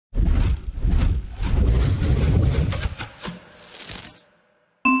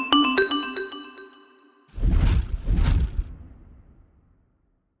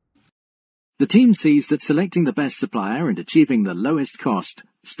The team sees that selecting the best supplier and achieving the lowest cost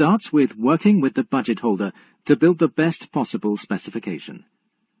starts with working with the budget holder to build the best possible specification.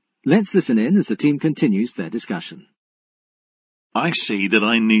 Let's listen in as the team continues their discussion. I see that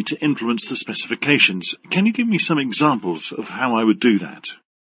I need to influence the specifications. Can you give me some examples of how I would do that?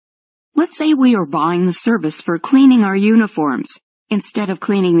 Let's say we are buying the service for cleaning our uniforms. Instead of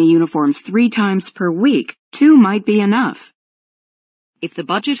cleaning the uniforms 3 times per week, 2 might be enough. If the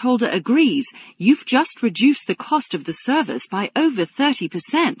budget holder agrees, you've just reduced the cost of the service by over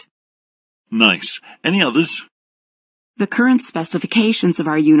 30%. Nice. Any others? The current specifications of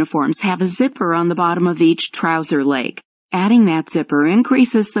our uniforms have a zipper on the bottom of each trouser leg. Adding that zipper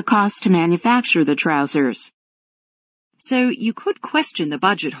increases the cost to manufacture the trousers. So you could question the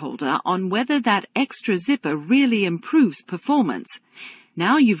budget holder on whether that extra zipper really improves performance.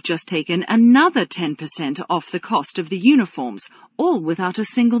 Now you've just taken another 10% off the cost of the uniforms, all without a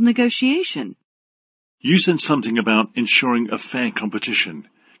single negotiation. You said something about ensuring a fair competition.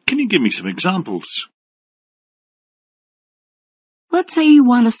 Can you give me some examples? Let's say you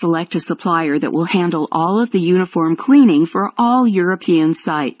want to select a supplier that will handle all of the uniform cleaning for all European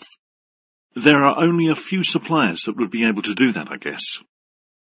sites. There are only a few suppliers that would be able to do that, I guess.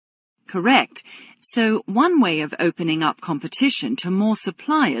 Correct. So one way of opening up competition to more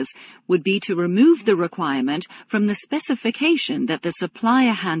suppliers would be to remove the requirement from the specification that the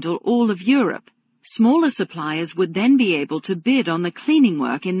supplier handle all of Europe. Smaller suppliers would then be able to bid on the cleaning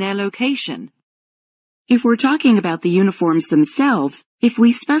work in their location. If we're talking about the uniforms themselves, if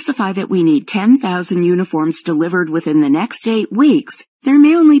we specify that we need 10,000 uniforms delivered within the next 8 weeks, there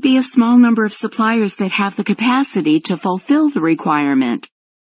may only be a small number of suppliers that have the capacity to fulfill the requirement.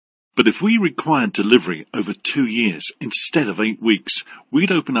 But if we required delivery over 2 years instead of 8 weeks,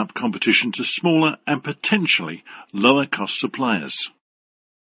 we'd open up competition to smaller and potentially lower-cost suppliers.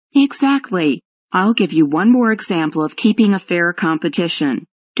 Exactly. I'll give you one more example of keeping a fair competition.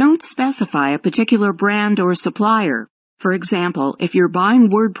 Don't specify a particular brand or supplier. For example, if you're buying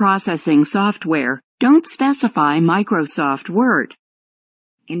word processing software, don't specify Microsoft Word.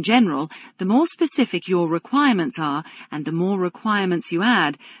 In general, the more specific your requirements are and the more requirements you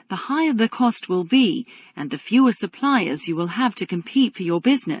add, the higher the cost will be and the fewer suppliers you will have to compete for your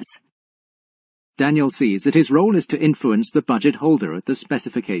business. Daniel sees that his role is to influence the budget holder at the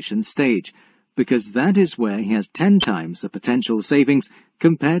specification stage, because that is where he has 10 times the potential savings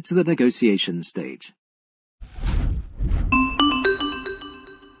compared to the negotiation stage.